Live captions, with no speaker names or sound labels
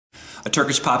A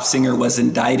Turkish pop singer was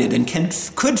indicted and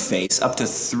could face up to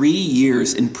 3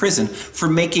 years in prison for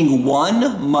making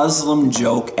one Muslim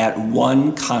joke at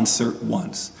one concert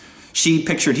once. She,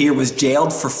 pictured here, was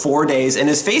jailed for 4 days and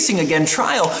is facing again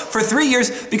trial for 3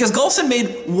 years because Gülsen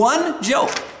made one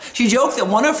joke. She joked that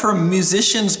one of her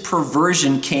musician's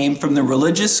perversion came from the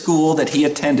religious school that he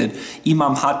attended,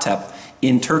 Imam Hatip,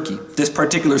 in Turkey. This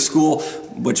particular school,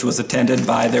 which was attended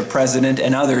by their president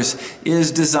and others,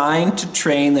 is designed to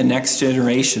train the next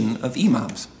generation of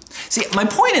imams. See, my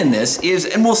point in this is,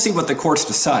 and we'll see what the courts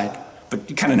decide, but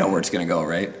you kind of know where it's going to go,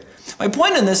 right? My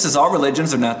point in this is all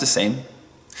religions are not the same.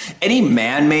 Any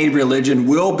man-made religion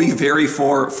will be very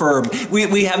firm.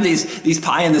 We have these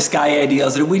pie-in-the-sky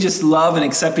ideals that we just love and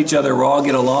accept each other, we all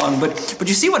get along. But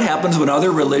you see what happens when other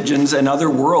religions and other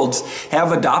worlds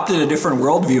have adopted a different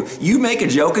worldview. You make a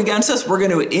joke against us, we're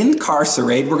going to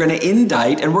incarcerate, we're going to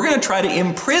indict, and we're going to try to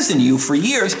imprison you for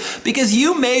years because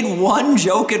you made one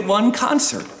joke at one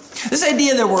concert. This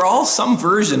idea that we're all some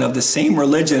version of the same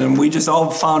religion and we just all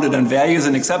founded on values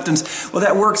and acceptance, well,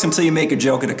 that works until you make a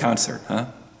joke at a concert, huh?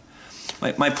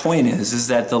 My point is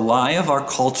that the lie of our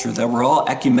culture that we're all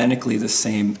ecumenically the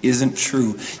same isn't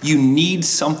true. You need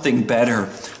something better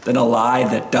than a lie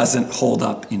that doesn't hold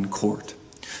up in court.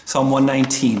 Psalm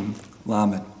 119,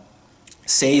 Lamed.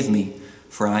 Save me,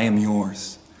 for I am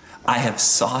yours. I have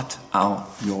sought out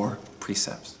your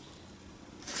precepts.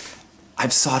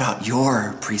 I've sought out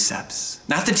your precepts,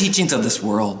 not the teachings of this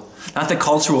world, not the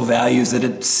cultural values that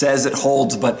it says it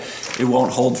holds, but it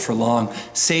won't hold for long.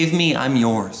 Save me, I'm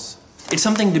yours. It's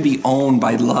something to be owned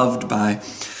by, loved by,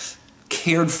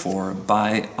 cared for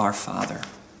by our Father.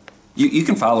 You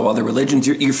can follow other religions.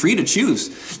 You're free to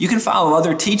choose. You can follow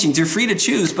other teachings. You're free to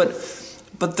choose.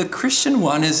 But the Christian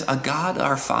one is a God,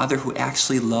 our Father, who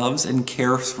actually loves and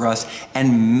cares for us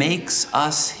and makes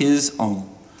us his own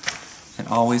and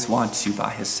always wants you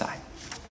by his side.